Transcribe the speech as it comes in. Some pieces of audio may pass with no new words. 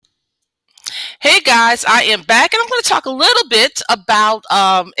Hey guys, I am back and I'm going to talk a little bit about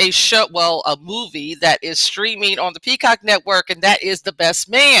a movie that is streaming on the Peacock Network, and that is The Best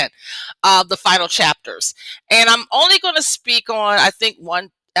Man, the final chapters. And I'm only going to speak on, I think,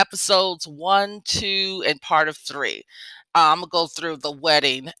 episodes one, two, and part of three. I'm gonna go through the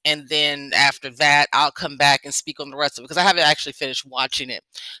wedding, and then after that, I'll come back and speak on the rest of it because I haven't actually finished watching it.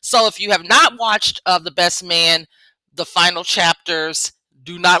 So if you have not watched The Best Man, the final chapters,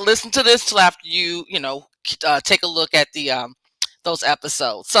 do not listen to this till after take a look at the those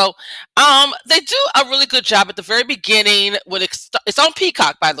episodes. So they do a really good job at the very beginning when it's on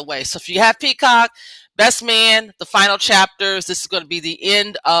Peacock, by the way. So if you have Peacock, Best Man, the final chapters, this is going to be the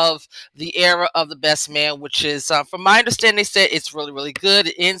end of the era of the Best Man, which is, from my understanding, they said it's really, really good.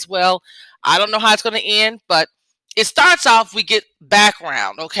 It ends well. I don't know how it's going to end, but it starts off, we get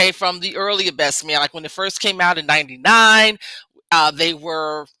background, okay, from the earlier Best Man, like when it first came out in 99. They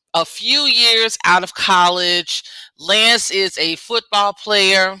were a few years out of college. Lance is a football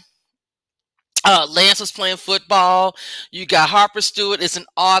player. Lance was playing football. You got Harper Stewart is an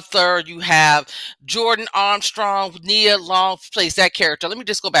author. You have Jordan Armstrong. Nia Long plays that character. Let me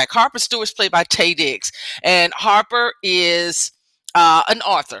just go back. Harper Stewart is played by Taye Diggs, and Harper is an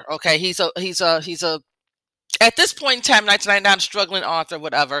author. Okay, he's a at this point in time, 1999, struggling author,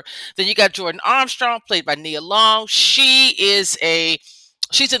 whatever. Then you got Jordan Armstrong, played by Nia Long. She's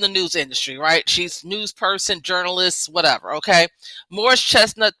in the news industry, right? She's news person, journalist, whatever. Okay. Morris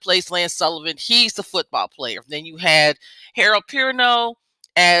Chestnut plays Lance Sullivan. He's the football player. Then you had Harold Perrineau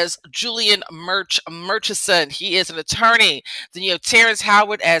as Julian Murchison. He is an attorney. Then you have Terrence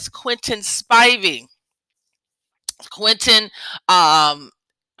Howard as Quentin Spivey. Quentin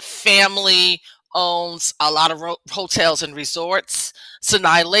family owns a lot of hotels and resorts.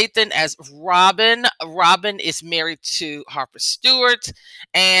 Sanaa Lathan as Robin. Robin is married to Harper Stewart,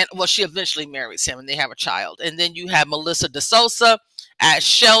 and well, she eventually marries him, and they have a child. And then you have Melissa DeSosa as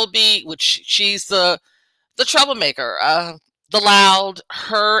Shelby, which she's the troublemaker, the loud.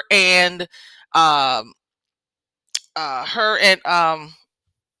 Um, her and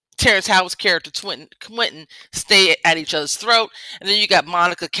Terrence Howard's character Quentin stay at each other's throat, and then you got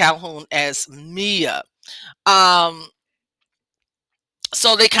Monica Calhoun as Mia. Um,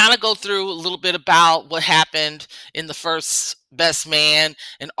 so they kind of go through a little bit about what happened in the first Best Man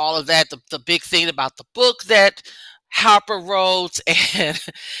and all of that. The big thing about the book that Harper wrote, and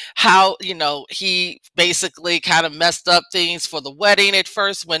how he basically kind of messed up things for the wedding at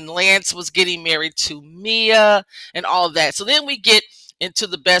first when Lance was getting married to Mia and all of that. So then we get into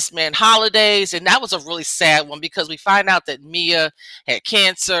the Best Man holidays, and that was a really sad one because we find out that Mia had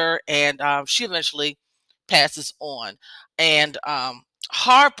cancer, and she eventually passes on. And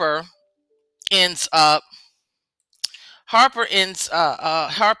Harper ends up Harper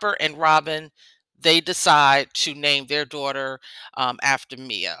and Robin, they decide to name their daughter after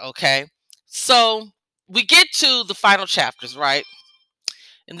Mia. Okay, so we get to the final chapters, right?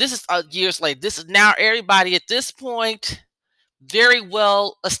 And this is years later. This is now everybody at this point very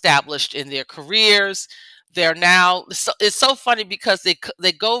well established in their careers. They're now, it's so funny because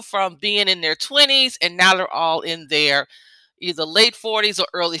they go from being in their 20s, and now they're all in their either late 40s or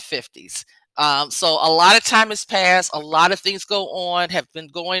early 50s. So a lot of time has passed. A lot of things have been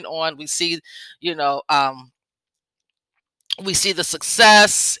going on. You know, um, we see the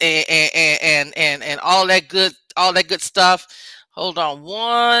success and all that good stuff. Hold on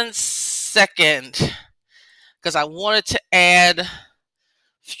one second, because I wanted to add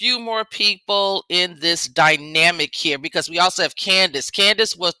few more people in this dynamic here, because we also have Candace.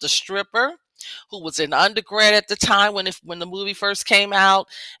 Candace was the stripper who was in undergrad at the time when the movie first came out,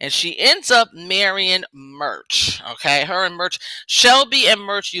 and she ends up marrying Murch. Okay, her and Murch, Shelby and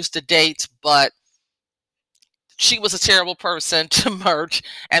Murch used to date, but she was a terrible person to Murch.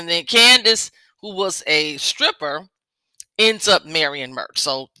 And then Candace, who was a stripper, ends up marrying Murch.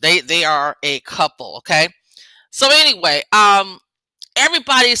 So they are a couple. Okay. So anyway,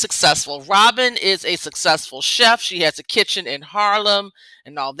 everybody is successful. Robin is a successful chef. She has a kitchen in Harlem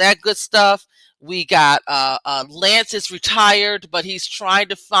and all that good stuff. We got Lance is retired, but he's trying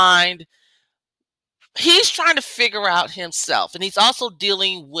to figure out himself, and he's also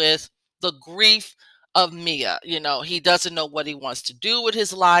dealing with the grief of Mia. He doesn't know what he wants to do with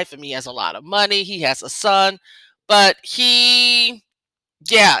his life. I mean, he has a lot of money. He has a son, but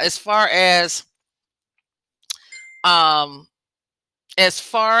yeah, um as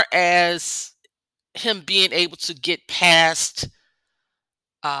far as him being able to get past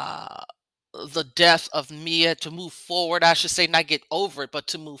uh the death of Mia, to move forward, I should say, not get over it, but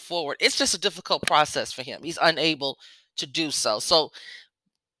to move forward. It's just a difficult process for him. He's unable to do so. So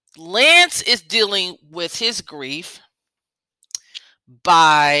Lance is dealing with his grief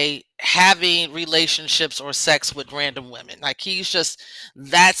by having relationships or sex with random women. Like he's just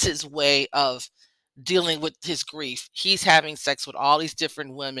that's his way of dealing with his grief. He's having sex with all these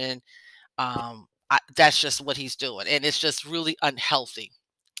different women. That's just what he's doing, and it's just really unhealthy.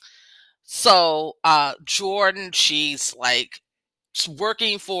 So Jordan, she's like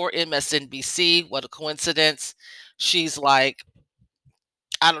working for MSNBC. What a coincidence. She's like,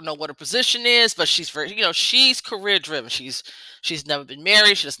 I don't know what her position is, but she's very, she's career driven. She's never been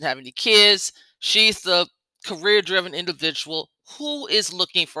married. She doesn't have any kids. She's the career driven individual who is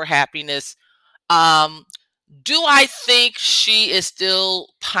looking for happiness. Um, do I think she is still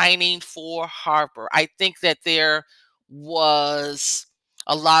pining for Harper? I think that there was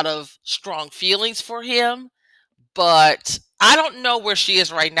a lot of strong feelings for him, but I don't know where she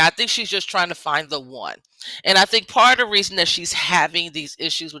is right now. I think she's just trying to find the one. And I think part of the reason that she's having these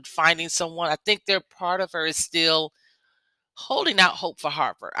issues with finding someone, I think they're part of her is still holding out hope for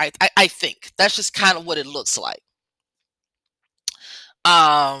Harper. I think that's just kind of what it looks like.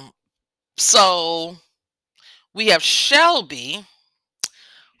 Um, so we have Shelby,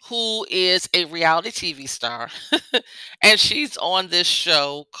 who is a reality TV star, and she's on this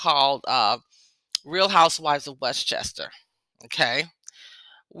show called Real Housewives of Westchester. Okay.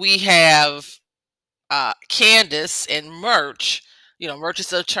 We have Candace and Murch. Murch is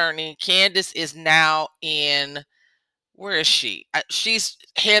the attorney. Candace is now in, where is she? She's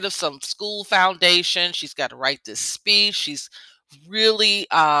head of some school foundation. She's got to write this speech. She's really,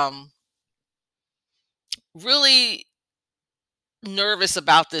 really nervous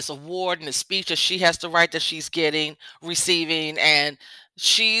about this award and the speech that she has to write that she's receiving. And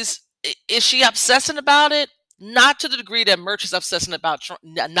is she obsessing about it? Not to the degree that Murch is obsessing about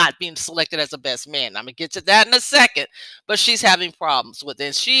not being selected as the best man. I'm gonna get to that in a second, but she's having problems with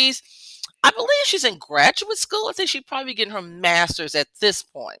it. And I believe she's in graduate school. I think she'd probably be getting her master's at this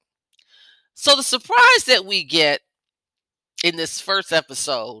point. So the surprise that we get in this first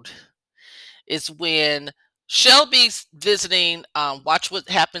episode is when Shelby's visiting Watch What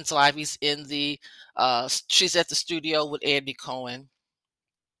Happens Live. He's in she's at the studio with Andy Cohen.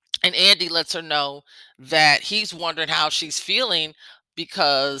 And Andy lets her know that he's wondering how she's feeling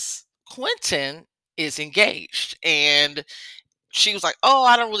because Quentin is engaged. And she was like, "Oh,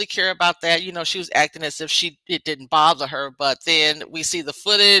 I don't really care about that." She was acting as if it didn't bother her. But then we see the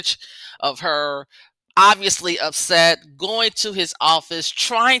footage of her obviously upset, going to his office,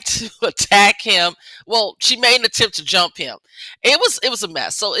 trying to attack him. Well, she made an attempt to jump him. It was a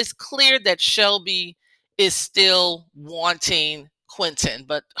mess. So it's clear that Shelby is still wanting Quentin,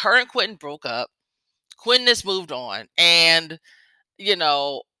 but her and Quentin broke up. Quentin has moved on, and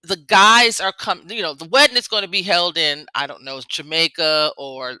the guys are coming. The wedding is going to be held in, I don't know, Jamaica,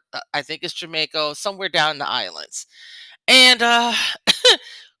 or I think it's Jamaica, somewhere down in the islands. And Harper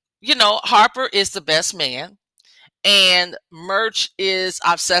is the best man, and Murch is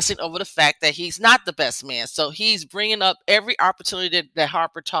obsessing over the fact that he's not the best man. So he's bringing up every opportunity that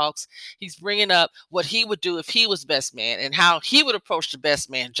Harper talks. He's bringing up what he would do if he was best man and how he would approach the best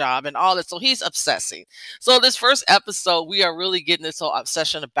man job and all that. So he's obsessing. So this first episode, we are really getting this whole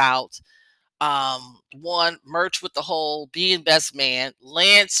obsession about one, Murch with the whole being best man,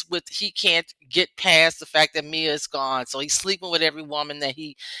 Lance with he can't get past the fact that Mia is gone, so he's sleeping with every woman that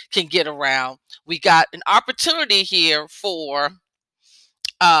he can get around. We got an opportunity here for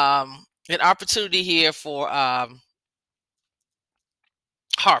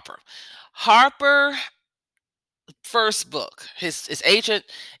Harper. Harper first book, his agent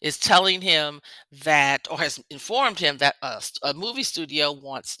is telling him that, or has informed him that a movie studio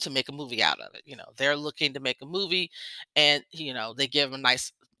wants to make a movie out of it. They're looking to make a movie, and they give him a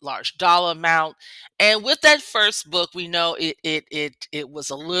nice large dollar amount. And with that first book, we know it was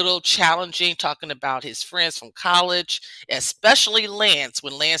a little challenging, talking about his friends from college, especially Lance,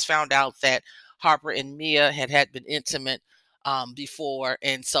 when Lance found out that Harper and Mia had been intimate before,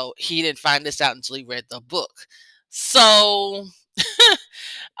 and so he didn't find this out until he read the book. So,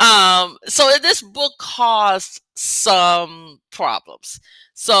 so this book caused some problems.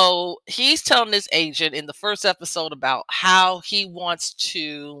 So he's telling his agent in the first episode about how he wants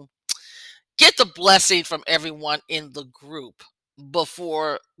to get the blessing from everyone in the group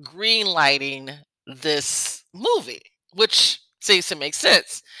before greenlighting this movie, which seems to make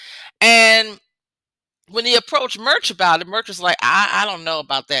sense. And when he approached Murch about it, Murch was like, I don't know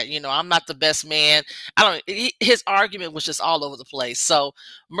about that. I'm not the best man. His argument was just all over the place. So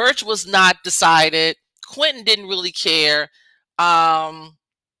Murch was not decided. Quentin didn't really care.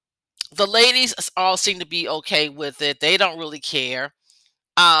 The ladies all seem to be okay with it. They don't really care.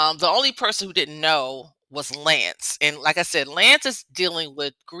 The only person who didn't know was Lance. And like I said, Lance is dealing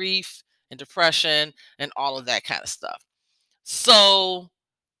with grief and depression and all of that kind of stuff. So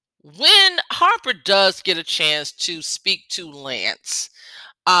when Harper does get a chance to speak to Lance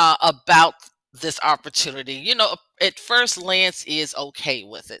about this opportunity, at first Lance is okay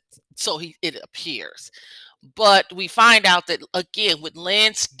with it. So it appears. But we find out that again, with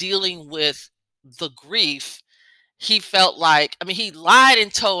Lance dealing with the grief, he felt like, I mean, he lied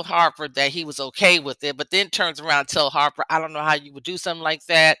and told Harper that he was okay with it, but then turns around and tell Harper, I don't know how you would do something like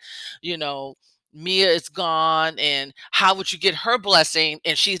that. You know, Mia is gone, and how would you get her blessing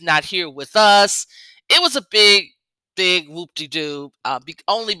and she's not here with us? It was a big whoop-de-doo,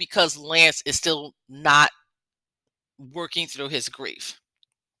 only because Lance is still not working through his grief.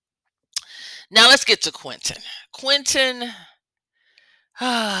 Now let's get to Quentin. Quentin,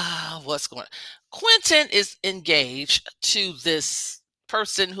 what's going on? Quentin is engaged to this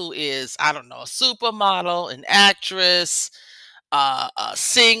person who is, I don't know, a supermodel, an actress, a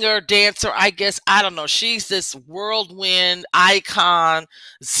singer, dancer, I guess. I don't know. She's this whirlwind icon,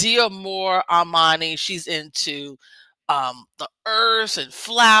 Zia Moore Armani. She's into the earth and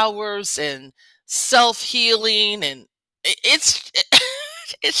flowers and self healing. And it's,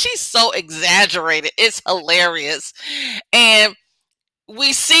 she's so exaggerated. It's hilarious. And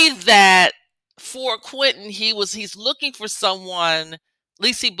we see that for Quentin, he's looking for someone, at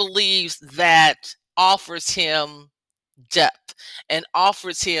least he believes, that offers him depth and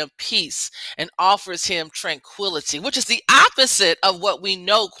offers him peace and offers him tranquility, which is the opposite of what we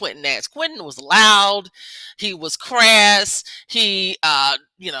know Quentin as. Quentin was loud, he was crass, he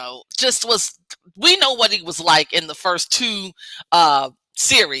just was, we know what he was like in the first two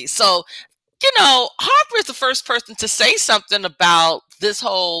series. So Harper is the first person to say something about this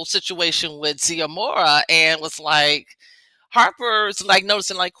whole situation with Ziamora, and was like, Harper's like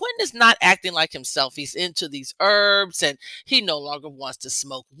noticing like Quentin is not acting like himself. He's into these herbs and he no longer wants to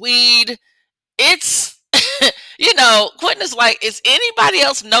smoke weed. It's, Quentin is like, is anybody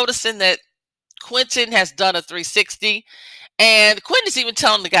else noticing that Quentin has done a 360? And Quentin's even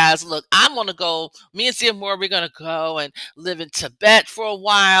telling the guys, look, I'm going to go, me and Ziamora, we're going to go and live in Tibet for a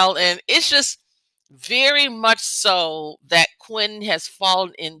while. And it's just very much so that Quentin has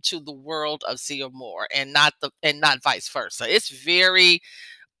fallen into the world of Ziamora and not vice versa. It's very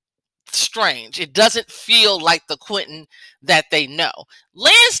strange. It doesn't feel like the Quentin that they know.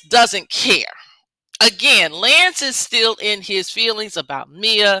 Lance doesn't care. Again, Lance is still in his feelings about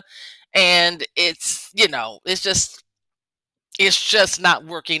Mia, and it's just not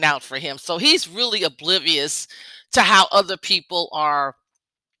working out for him. So he's really oblivious to how other people are.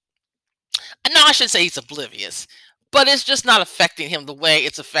 No, I should say he's oblivious, but it's just not affecting him the way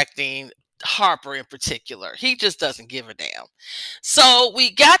it's affecting Harper in particular. He just doesn't give a damn. So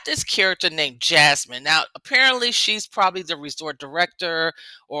we got this character named Jasmine. Now, apparently, she's probably the resort director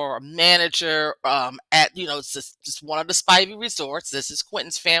or manager at, it's just one of the Spivey resorts. This is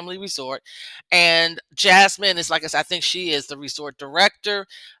Quentin's family resort. And Jasmine is, like I said, I think she is the resort director.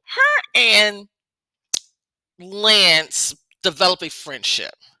 Her and Lance develop a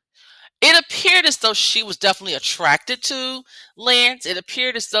friendship. It appeared as though she was definitely attracted to Lance. It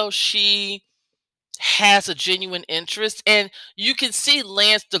appeared as though she has a genuine interest, and you can see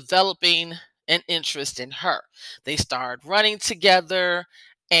Lance developing an interest in her. They started running together,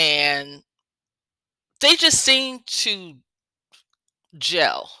 and they just seem to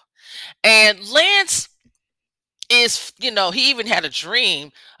gel. And Lance is, he even had a dream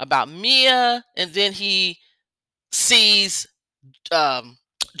about Mia, and then he sees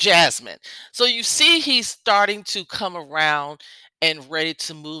Jasmine. So you see he's starting to come around and ready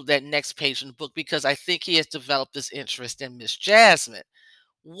to move that next page in the book, because I think he has developed this interest in Miss Jasmine.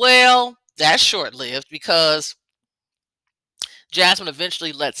 Well, that's short-lived, because Jasmine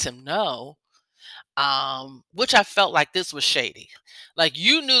eventually lets him know, which I felt like this was shady. Like,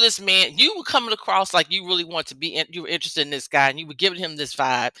 you knew this man, you were coming across like you really want to you were interested in this guy, and you were giving him this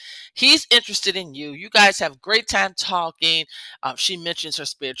vibe. He's interested in you. You guys have a great time talking. She mentions her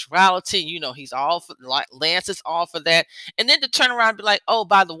spirituality. He's all for, like, Lance is all for that. And then to turn around and be like, oh,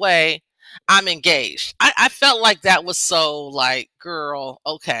 by the way, I'm engaged. I felt like that was so like, girl,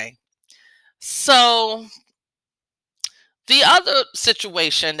 okay. So the other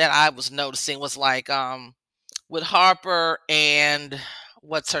situation that I was noticing was like, with Harper and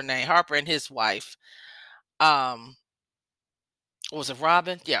what's her name? Harper and his wife. Um, was it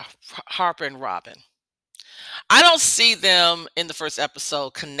Robin? Yeah, Harper and Robin. I don't see them in the first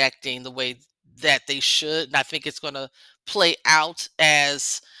episode connecting the way that they should, and I think it's going to play out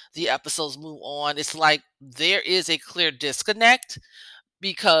as the episodes move on. It's like there is a clear disconnect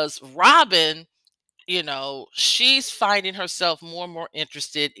because Robin, she's finding herself more and more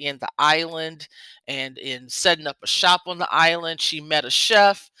interested in the island and in setting up a shop on the island. She met a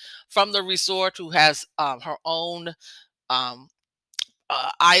chef from the resort who has her own um,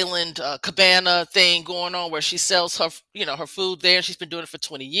 island cabana thing going on where she sells her food there. She's been doing it for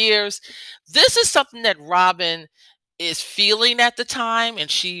 20 years. This is something that Robin is feeling at the time, and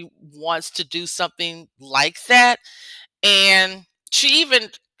she wants to do something like that. And she even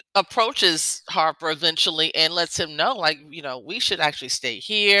approaches Harper eventually and lets him know, like, we should actually stay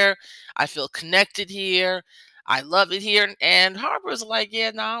here. I feel connected here. I love it here. And Harper's like,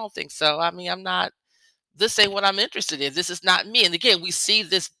 yeah, no, I don't think so. I mean, I'm not, this ain't what I'm interested in. This is not me. And again, we see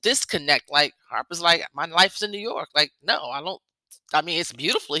this disconnect. Like, Harper's like, my life's in New York. Like, no, I don't, I mean, it's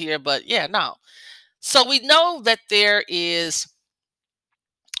beautiful here, but yeah, no. So we know that there's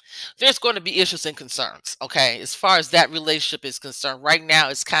going to be issues and concerns, okay, as far as that relationship is concerned. Right now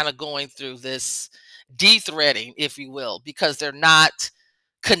it's kind of going through this de-threading, if you will, because they're not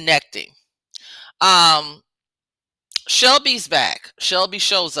connecting. um Shelby's back. Shelby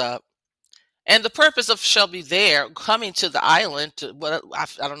shows up, and the purpose of Shelby there coming to the island, to what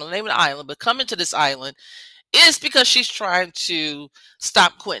I don't know the name of the island, but coming to this island is because she's trying to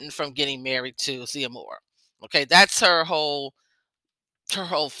stop Quentin from getting married to Zia Moore. Okay, that's her whole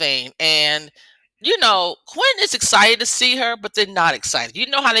thing. And Quentin is excited to see her, but they're not excited. You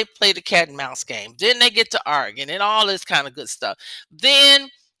know how they play the cat and mouse game. Then they get to arguing and all this kind of good stuff. Then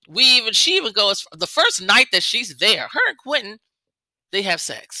she even goes, the first night that she's there, her and Quentin, they have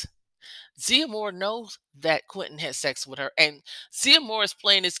sex. Zia Moore knows that Quentin had sex with her, and Zia Moore is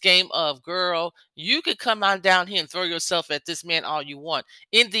playing this game of, girl, you could come on down here and throw yourself at this man all you want.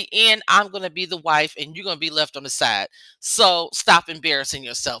 In the end, I'm going to be the wife, and you're going to be left on the side. So stop embarrassing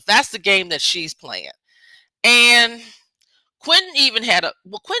yourself. That's the game that she's playing. And Quentin had a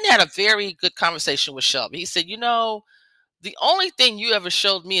very good conversation with Shelby. He said, the only thing you ever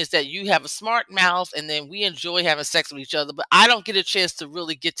showed me is that you have a smart mouth, and then we enjoy having sex with each other, but I don't get a chance to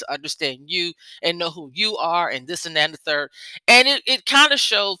really get to understand you and know who you are and this and that and the third. And it kind of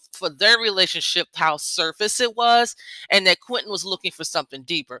showed for their relationship how surface it was, and that Quentin was looking for something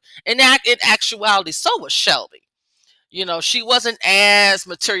deeper. And that in actuality, so was Shelby. She wasn't as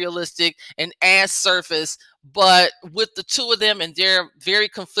materialistic and as surface, but with the two of them and their very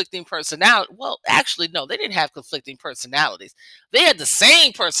conflicting personality. Well, actually, no, they didn't have conflicting personalities. They had the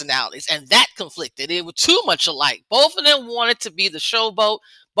same personalities, and that conflicted. It was too much alike. Both of them wanted to be the showboat.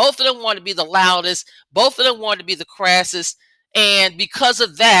 Both of them wanted to be the loudest. Both of them wanted to be the crassest. And because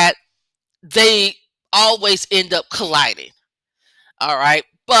of that, they always end up colliding. All right.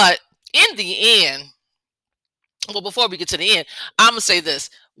 But in the end, well, before we get to the end, I'm gonna say this: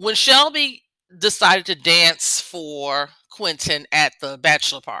 when Shelby decided to dance for Quentin at the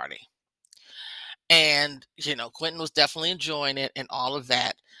bachelor party, and Quentin was definitely enjoying it and all of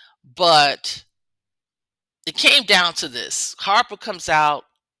that, but it came down to this: Harper comes out,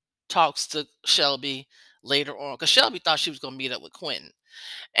 talks to Shelby later on, because Shelby thought she was gonna meet up with Quentin.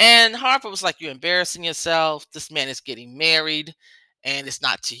 And Harper was like, "You're embarrassing yourself. This man is getting married, and it's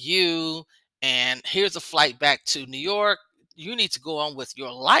not to you. And here's a flight back to New York. You need to go on with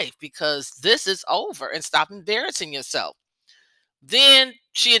your life because this is over, and stop embarrassing yourself." Then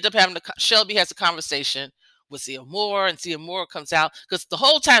she ended up Shelby has a conversation with Zia Moore, and Zia Moore comes out, because the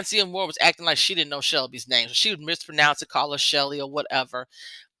whole time Zia Moore was acting like she didn't know Shelby's name. So she would mispronounce it, call her Shelly or whatever.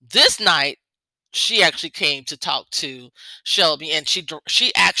 This night, she actually came to talk to Shelby, and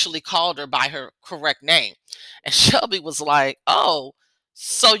she actually called her by her correct name. And Shelby was like, "Oh,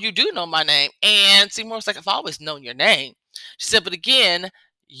 so you do know my name?" And Seymour's like, "I've always known your name." She said, "But again,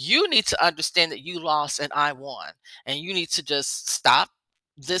 you need to understand that you lost and I won, and you need to just stop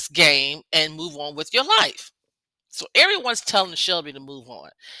this game and move on with your life." So everyone's telling Shelby to move on.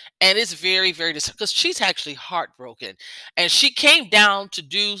 And it's very, very because she's actually heartbroken. And she came down to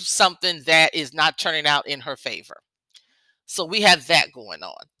do something that is not turning out in her favor. So we have that going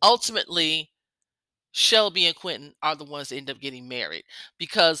on. Ultimately, Shelby and Quentin are the ones that end up getting married,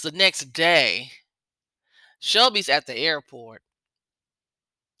 because the next day, Shelby's at the airport.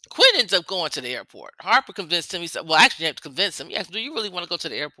 Quentin ends up going to the airport. Harper convinced him. He said, "Well, actually, you have to convince him. Yes, do you really want to go to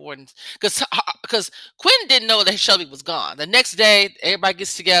the airport?" And because Quentin didn't know that Shelby was gone. The next day, everybody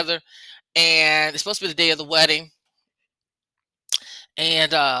gets together, and it's supposed to be the day of the wedding.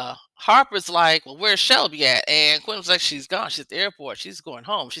 And Harper's like, "Well, where's Shelby at?" And Quentin was like, "She's gone. She's at the airport. She's going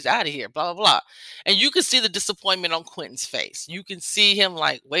home. She's out of here." Blah blah blah. And you can see the disappointment on Quentin's face. You can see him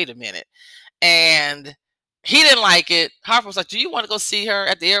like, "Wait a minute." And He didn't like it. Harper was like, "Do you want to go see her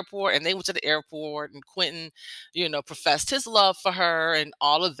at the airport?" And they went to the airport, and Quentin, professed his love for her and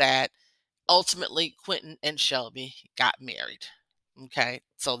all of that. Ultimately, Quentin and Shelby got married. Okay,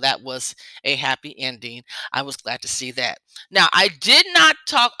 so that was a happy ending. I was glad to see that. Now, I did not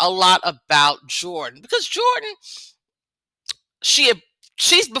talk a lot about Jordan because Jordan, she had,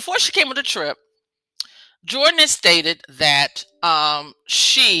 she's before she came on the trip, Jordan had stated that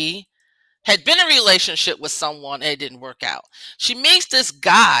she had been in a relationship with someone and it didn't work out. She meets this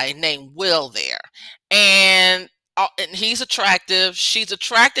guy named Will there, and he's attractive. She's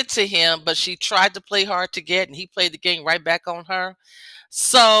attracted to him, but she tried to play hard to get, and he played the game right back on her.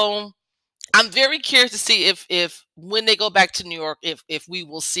 So I'm very curious to see if when they go back to New York, if we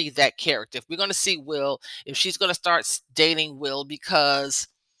will see that character. If we're going to see Will, if she's going to start dating Will, because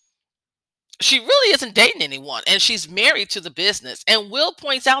she really isn't dating anyone and she's married to the business. And Will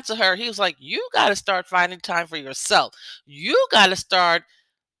points out to her, he was like, "You got to start finding time for yourself. You got to start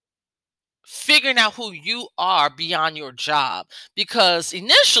figuring out who you are beyond your job." Because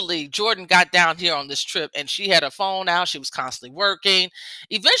initially, Jordan got down here on this trip and she had her phone out. She was constantly working.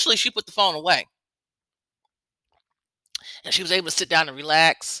 Eventually, she put the phone away and she was able to sit down and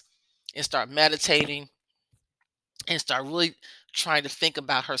relax and start meditating and start really trying to think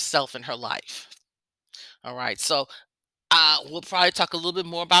about herself and her life. All right. So we'll probably talk a little bit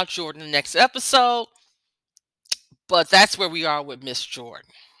more about Jordan in the next episode, but that's where we are with Miss Jordan.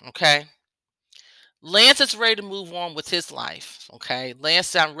 Okay. Lance is ready to move on with his life. Okay. Lance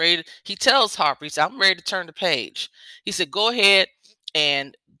said, "I'm ready." He tells Harper, he said, "I'm ready to turn the page." He said, "Go ahead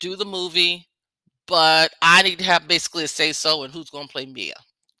and do the movie, but I need to have basically a say so in who's going to play Mia."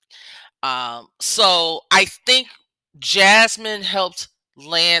 So I think Jasmine helped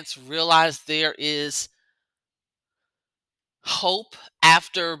Lance realize there is hope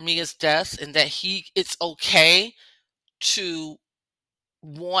after Mia's death and that it's okay to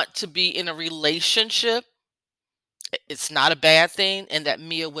want to be in a relationship. It's not a bad thing, and that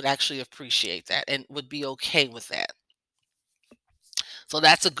Mia would actually appreciate that and would be okay with that. So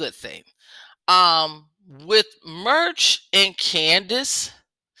that's a good thing. With Murch and Candace,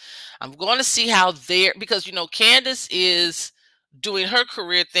 I'm going to see how they're, because Candace is doing her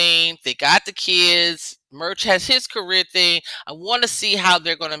career thing. They got the kids. Murch has his career thing. I want to see how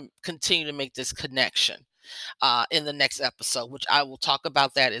they're going to continue to make this connection in the next episode, which I will talk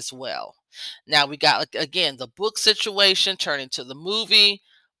about that as well. Now we got again the book situation turning to the movie,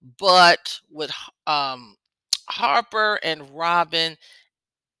 but with Harper and Robin,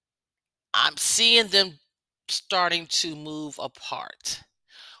 I'm seeing them starting to move apart.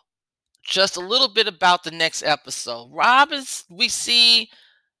 Just a little bit about the next episode. We see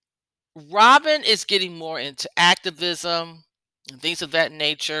Robin is getting more into activism and things of that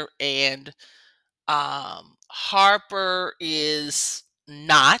nature, and Harper is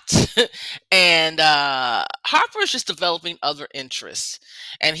not. And Harper is just developing other interests,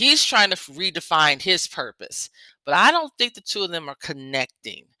 and he's trying to redefine his purpose. But I don't think the two of them are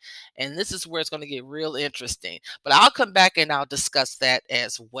connecting, and this is where it's going to get real interesting. But I'll come back and I'll discuss that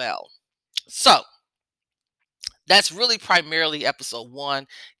as well. So that's really primarily episode one,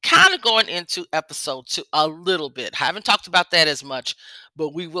 kind of going into episode two a little bit. Haven't talked about that as much,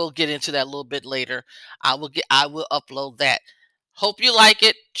 but we will get into that a little bit later. I will upload that. Hope you like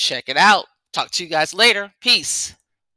it. Check it out. Talk to you guys later. Peace.